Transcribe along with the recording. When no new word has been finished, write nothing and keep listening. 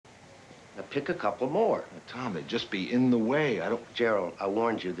Now pick a couple more. Now, Tom, they'd just be in the way. I don't... Gerald, I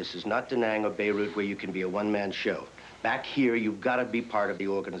warned you, this is not Da Nang or Beirut where you can be a one-man show. Back here, you've got to be part of the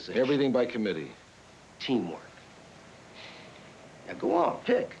organization. Everything by committee. Teamwork. Now go on,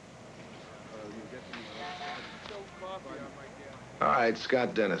 pick. All right,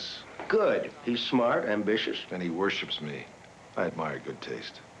 Scott Dennis. Good. He's smart, ambitious. And he worships me. I admire good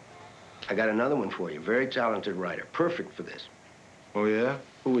taste. I got another one for you. Very talented writer. Perfect for this. Oh, yeah?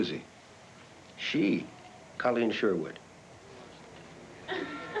 Who is he? She. Colleen Sherwood.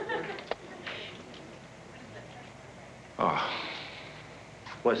 Oh.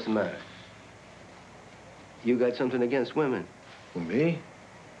 What's the matter? You got something against women? Who, me?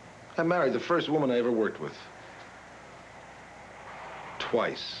 I married the first woman I ever worked with.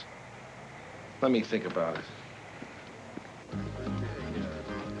 Twice. Let me think about it.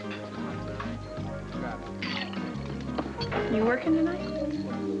 You working tonight?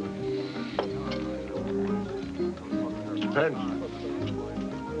 Depends.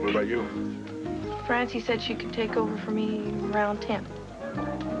 What about you? Francie said she could take over for me around 10.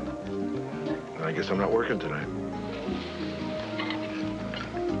 I guess I'm not working tonight.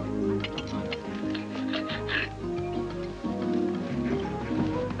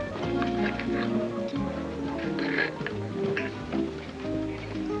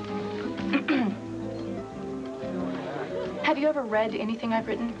 Have you ever read anything I've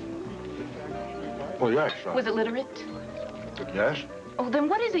written? Well, yes. Was it literate? Yes? Oh, then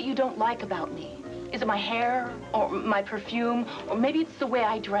what is it you don't like about me? Is it my hair, or my perfume, or maybe it's the way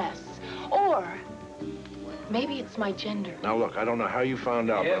I dress, or maybe it's my gender? Now, look, I don't know how you found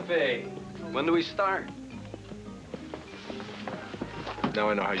out. F.A., when do we start? Now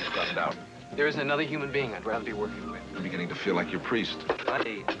I know how you found out. There isn't another human being I'd rather be working with. I'm beginning to feel like your priest.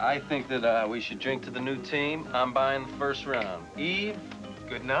 Hey, I think that we should drink to the new team. I'm buying the first round. Eve,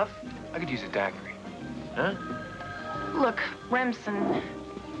 good enough? I could use a daiquiri. Huh? Look, Remsen,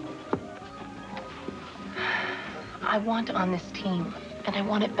 I want on this team, and I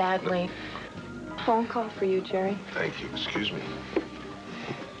want it badly. Phone call for you, Jerry. Thank you. Excuse me.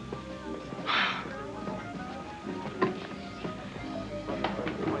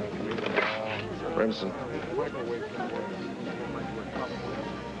 Remsen.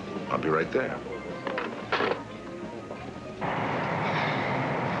 I'll be right there.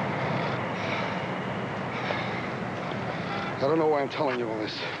 I don't know why I'm telling you all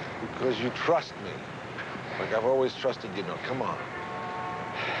this. Because you trust me. Like I've always trusted you. Now, come on.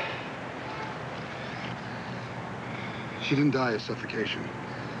 She didn't die of suffocation.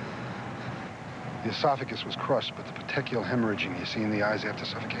 The esophagus was crushed, but the petechial hemorrhaging you see in the eyes after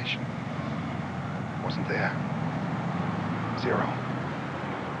suffocation wasn't there. Zero.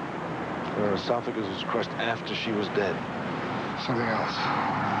 Her esophagus was crushed after she was dead. Something else.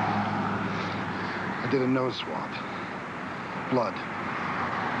 I did a nose swab. Blood.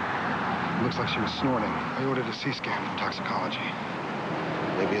 Looks like she was snorting. I ordered a C scan from toxicology.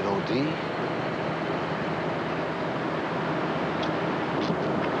 Maybe an OD?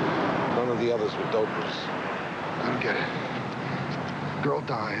 None of the others were dopers. I don't get it. Girl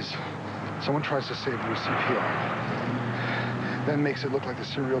dies. Someone tries to save her with CPR. Then makes it look like the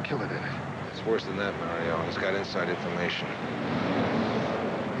serial killer did it. It's worse than that, Mario. He's got inside information.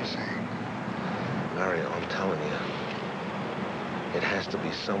 What are you saying? Mario, I'm telling you. It has to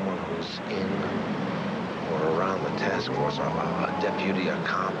be someone who's in or around the task force, or a deputy, a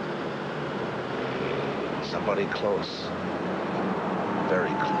cop. Somebody close.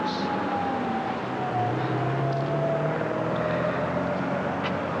 Very close.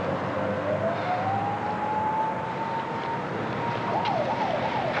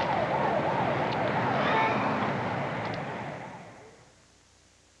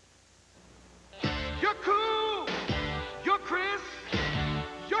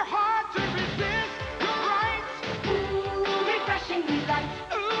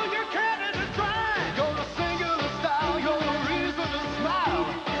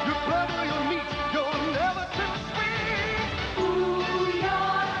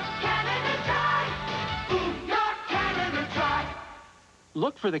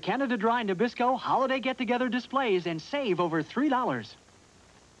 Look for the Canada Dry Nabisco Holiday Get-Together displays and save over $3.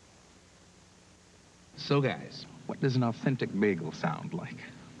 So, guys, what does an authentic bagel sound like?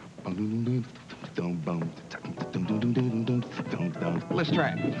 Let's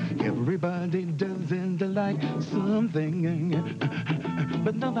try it. Everybody doesn't like something,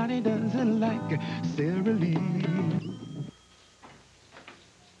 but nobody doesn't like Sara Lee.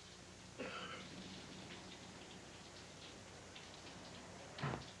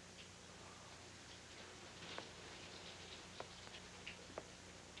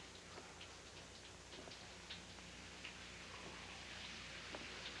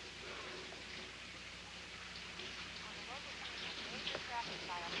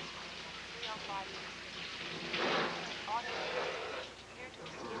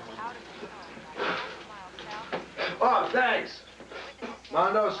 Thanks.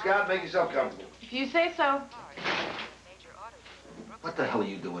 No, Scott, make yourself comfortable. If you say so. What the hell are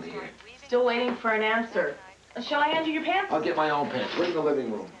you doing here? Still waiting for an answer. Shall I hand you your pants? I'll get my own pants. Wait in the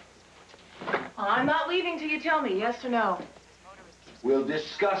living room. I'm not leaving till you tell me, yes or no. We'll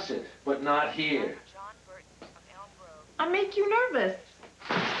discuss it, but not here. I make you nervous.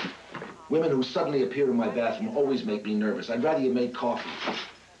 Women who suddenly appear in my bathroom always make me nervous. I'd rather you made coffee.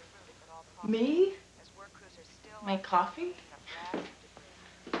 Me? Make coffee?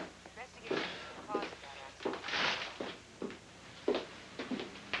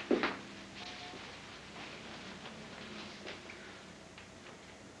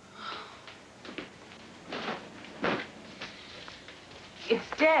 It's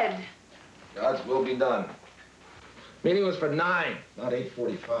dead. God's will be done. Meeting was for 9, not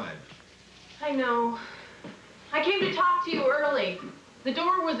 8:45. I know. I came to talk to you early. The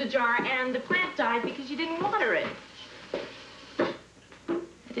door was ajar and the plant died because you didn't water it.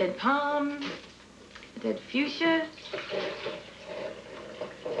 A dead palm, a dead fuchsia.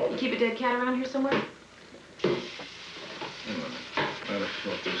 You keep a dead cat around here somewhere? Hang on. Out of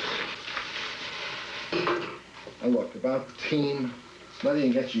filters. Now look, about the team, nothing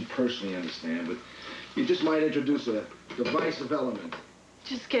against you personally, understand, but you just might introduce a divisive element.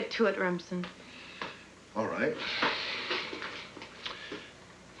 Just get to it, Remsen. All right.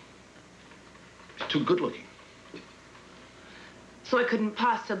 You're too good looking. So I couldn't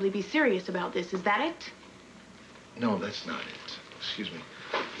possibly be serious about this, is that it? No, that's not it. Excuse me.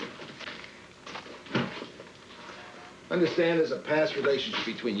 Understand there's a past relationship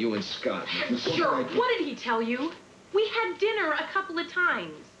between you and Scott. Sure. What did he tell you? We had dinner a couple of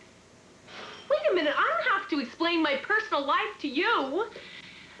times. Wait a minute. I don't have to explain my personal life to you.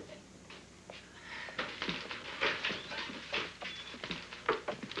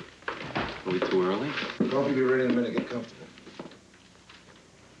 Are we too early? Coffee will be ready in a minute. Get comfortable.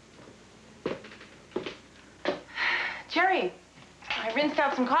 Jerry, I rinsed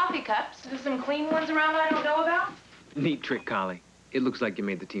out some coffee cups. There's some clean ones around I don't know about. Neat trick, Collie. It looks like you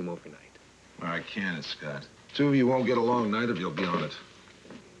made the team overnight. I can't, Scott. Two of you won't get along. Neither of you'll be on it.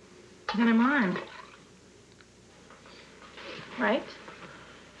 Then I'm on. Right?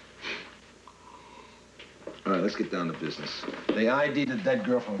 All right, let's get down to business. They ID'd a dead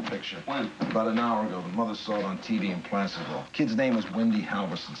girl from a picture. When? About an hour ago. The mother saw it on TV in Placerville. Kid's name is Wendy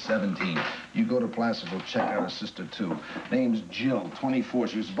Halverson, 17. You go to Placerville, check out her sister, too. Name's Jill, 24.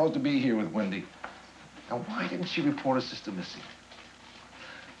 She was supposed to be here with Wendy. Now, why didn't she report her sister missing?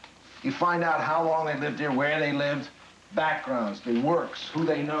 You find out how long they lived here, where they lived, backgrounds, their works, who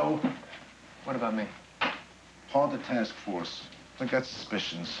they know. What about me? Call the task force. I got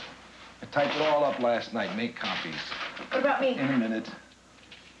suspicions. I typed it all up last night. Make copies. What about me? In a minute.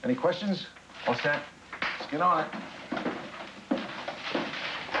 Any questions? All set? Let's get on it.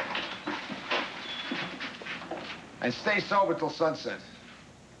 And stay sober till sunset.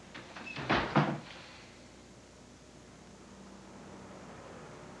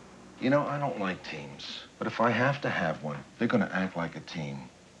 You know, I don't like teams. But if I have to have one, they're gonna act like a team.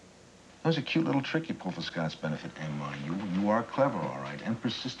 That was a cute little trick you pulled for Scott's benefit and mine. You are clever, all right, and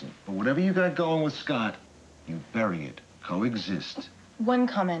persistent. But whatever you got going with Scott, you bury it. Coexist. One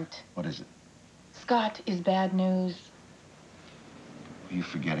comment. What is it? Scott is bad news. You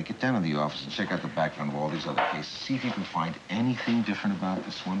forget it. Get down to the office and check out the background of all these other cases. See if you can find anything different about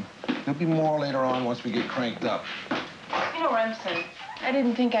this one. There'll be more later on once we get cranked up. You know, Remsen, I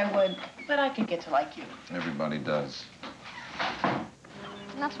didn't think I would, but I could get to like you. Everybody does.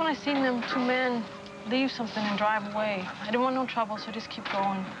 And that's when I seen them two men leave something and drive away. I didn't want no trouble, so I just keep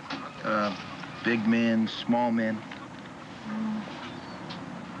going. Big men, small men?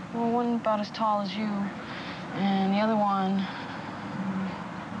 Well, one about as tall as you, and the other one,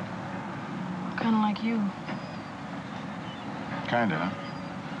 kind of like you. Kinda,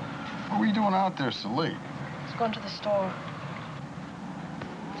 huh? What were you doing out there so late? I was going to the store.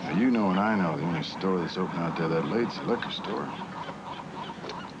 Now, you know and I know the only store that's open out there that late's a liquor store.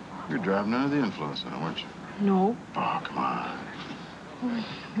 You're driving under the influence now, weren't you? No. Oh, come on.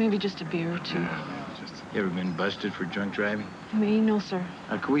 Maybe just a beer or two. Yeah, just... You ever been busted for drunk driving? Me? No, sir.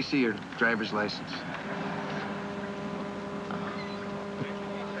 Can we see your driver's license?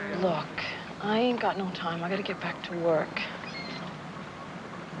 Look, I ain't got no time. I gotta get back to work.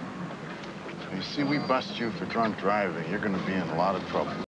 You see, we bust you for drunk driving, you're gonna be in a lot of trouble.